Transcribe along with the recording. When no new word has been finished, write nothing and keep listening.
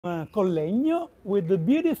Collegno with the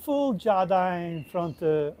beautiful Giada in front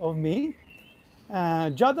of me.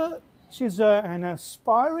 Giada, she's an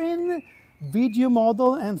aspiring video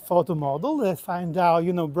model and photo model that I find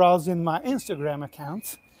out, browsing my Instagram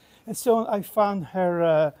account. And so I found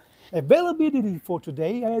her availability for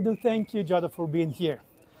today. I do thank you, Giada, for being here.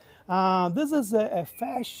 This is a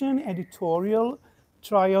fashion editorial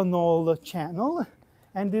try-on-all channel,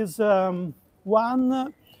 and is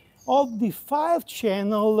one of the 5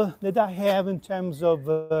 channels that I have in terms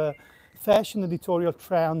of fashion editorial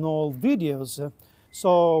try-on-all videos.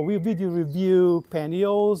 So we video review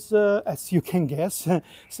pantyhose, as you can guess,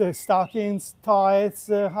 so stockings, tights,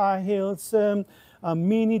 high heels,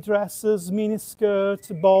 mini dresses, mini skirts,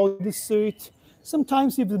 bodysuit,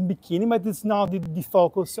 sometimes even bikini, but it's not the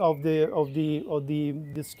focus of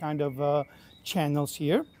this kind of channels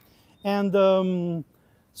here. And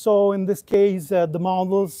so in this case, the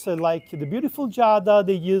models like the beautiful Giada,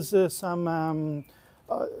 they use some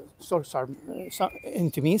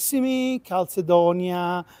Intimissimi,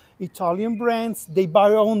 CALZEDONIA, Italian brands. They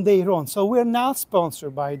buy on their own. So we're not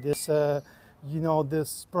sponsored by this,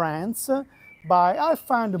 this brands. But I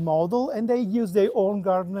found a model and they use their own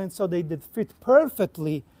garments, so they did fit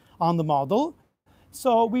perfectly on the model.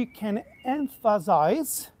 So we can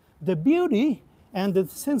emphasize the beauty and the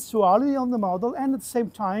sensuality on the model, and at the same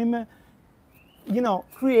time,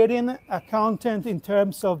 creating a content in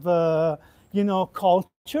terms of,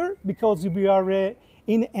 culture, because we are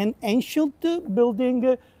in an ancient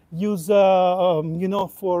building used, for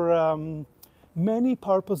many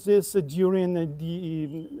purposes during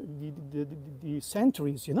the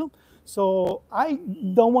centuries, So I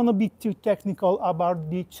don't want to be too technical about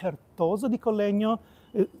the Certosa di Collegno,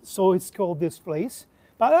 so it's called this place.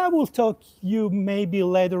 But I will talk you maybe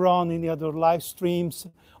later on in the other live streams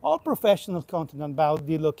or professional content about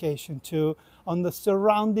the location too, on the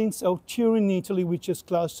surroundings of Turin, Italy, which is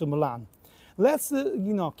close to Milan. Let's,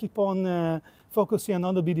 keep on focusing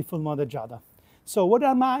on the beautiful mother Giada. So what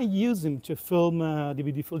am I using to film the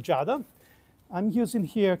beautiful Giada? I'm using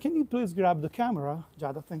here, can you please grab the camera,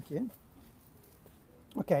 Giada, thank you.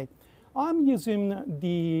 Okay, I'm using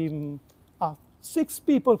the 6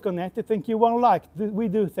 people connected, thank you, 1 like, we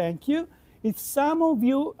do thank you. If some of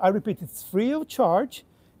you, I repeat, it's free of charge.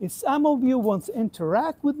 If some of you want to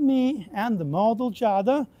interact with me and the model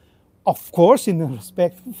Giada, of course, in a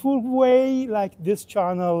respectful way, like this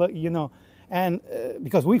channel, and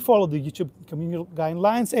because we follow the YouTube community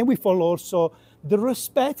guidelines, and we follow also the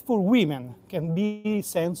respect for women. Can be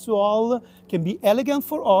sensual, can be elegant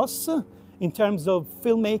for us, in terms of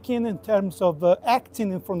filmmaking, in terms of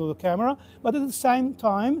acting in front of the camera, but at the same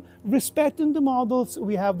time, respecting the models,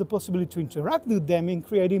 we have the possibility to interact with them in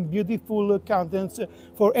creating beautiful contents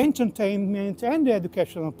for entertainment and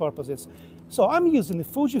educational purposes. So I'm using the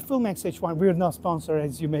Fujifilm X-H1, we're not sponsored,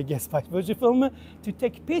 as you may guess, by Fujifilm, to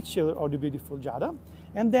take picture of the beautiful Giada.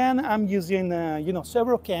 And then I'm using,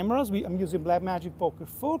 several cameras. I'm using Blackmagic Pocket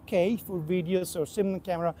 4K for videos, or similar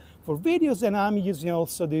camera for videos, and I'm using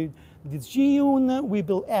also the Zhiyun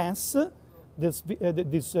Weebill S, this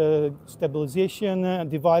stabilization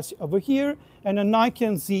device over here, and a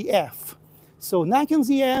Nikon ZF. So Nikon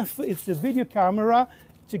ZF is the video camera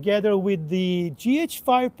together with the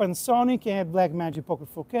GH5 Panasonic and Blackmagic Pocket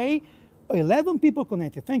 4K. 11 people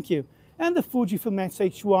connected, thank you. And the Fujifilm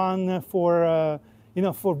X-H1 for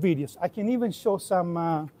videos. I can even show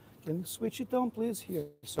some, can you switch it on, please? Here,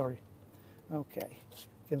 sorry. Okay,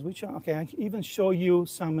 can switch on? Okay, I can even show you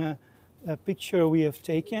some picture we have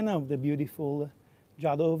taken of the beautiful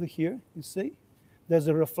Giada over here, you see? There's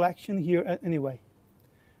a reflection here, anyway.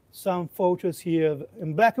 Some photos here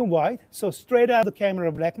in black and white. So straight out of the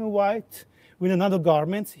camera, black and white, with another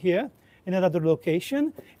garment here, in another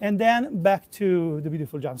location, and then back to the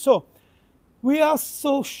beautiful Giada. So we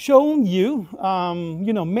also shown you,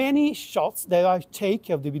 many shots that I take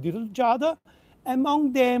of the beautiful Giada.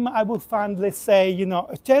 Among them, I will find, let's say,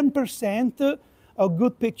 10% of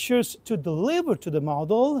good pictures to deliver to the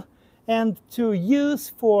model and to use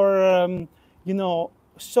for,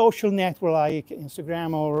 social network like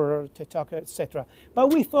Instagram or TikTok, etc.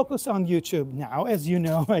 But we focus on YouTube now, as you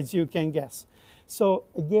know, as you can guess. So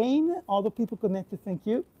again, all the people connected, thank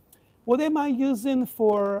you. What am I using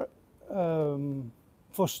for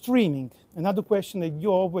streaming? Another question that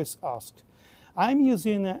you always ask. I'm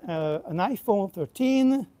using an iPhone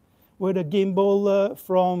 13 with a gimbal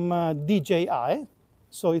from DJI.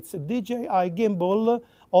 So it's a DJI gimbal,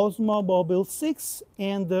 Osmo Mobile 6,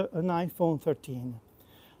 and an iPhone 13.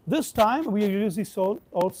 This time we use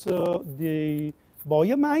also the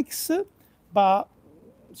Boya mics, but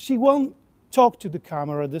she won't talk to the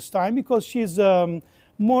camera this time because she's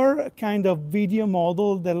more kind of video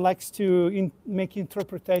model that likes to make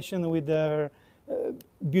interpretation with their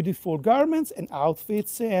beautiful garments and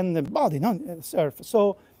outfits and the body, surface.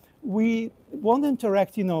 So we want to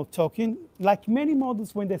interact, talking like many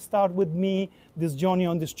models when they start with me, this journey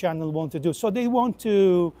on this channel want to do. So they want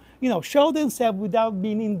to, show themselves without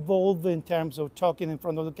being involved in terms of talking in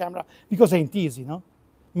front of the camera, because it ain't easy,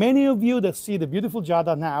 Many of you that see the beautiful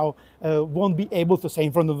Giada now won't be able to say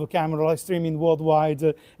in front of the camera, like streaming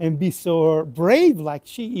worldwide, and be so brave like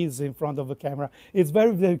she is in front of the camera. It's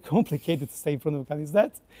very, very complicated to stay in front of the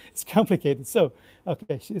camera. It's complicated. So,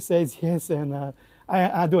 okay, she says yes, and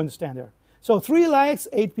I do understand her. So 3 likes,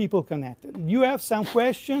 8 people connected. You have some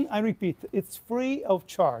question, I repeat, it's free of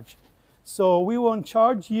charge. So we won't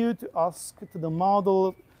charge you to ask to the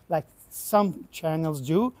model like some channels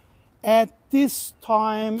do. At this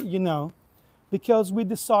time, because we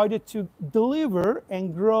decided to deliver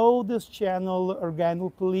and grow this channel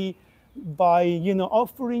organically by,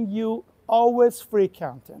 offering you always free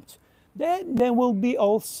content. Then there will be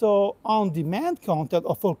also on-demand content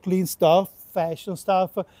for clean stuff, fashion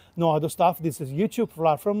stuff, no other stuff. This is YouTube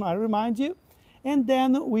platform, I remind you. And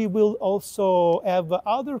then we will also have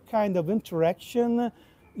other kind of interaction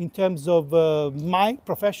in terms of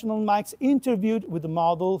professional mics, interviewed with the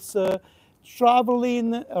models,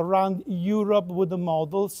 traveling around Europe with the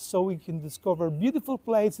models so we can discover beautiful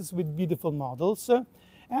places with beautiful models.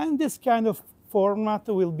 And this kind of format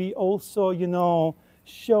will be also,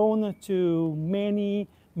 shown to many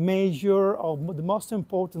major of the most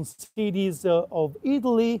important cities of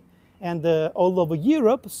Italy and all over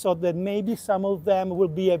Europe, so that maybe some of them will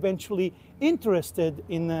be eventually interested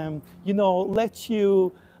in, let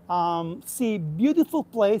you see beautiful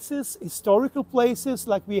places, historical places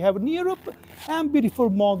like we have in Europe, and beautiful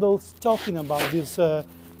models talking about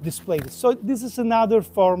these places. So this is another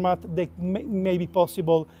format that may be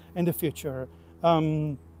possible in the future.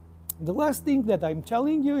 The last thing that I'm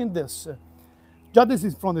telling you in this, Giada is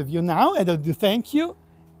in front of you now, and I do thank you.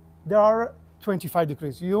 There are 25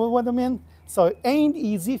 degrees, you know what I mean? So it ain't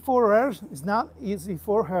easy for her, it's not easy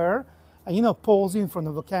for her, posing in front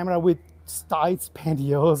of the camera with tights,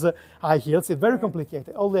 pantyhose, high heels, it's very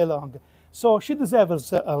complicated all day long. So she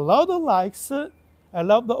deserves a lot of likes, a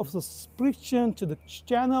lot of subscription to the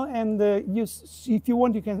channel, and if you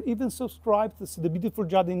want, you can even subscribe to see the beautiful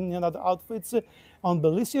Giada in other outfits on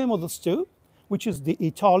Bellissime Models 2, which is the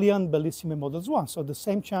Italian Bellissime Models 1. So the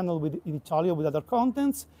same channel in Italia with other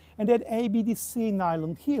contents, and then ABDC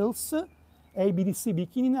nylon heels, ABDC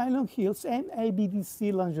bikini nylon heels, and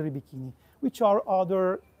ABDC lingerie bikini, which are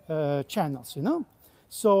other channels,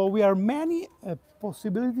 So we are many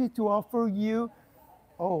possibility to offer you,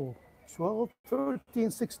 12,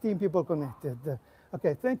 13, 16 people connected.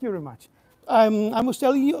 Okay, thank you very much. I was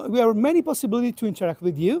telling you, we have many possibilities to interact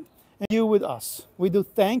with you and you with us. We do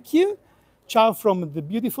thank you. Ciao from the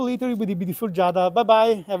beautiful Italy with the beautiful Giada.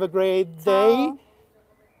 Bye-bye. Have a great day.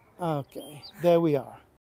 Ciao. Okay, there we are.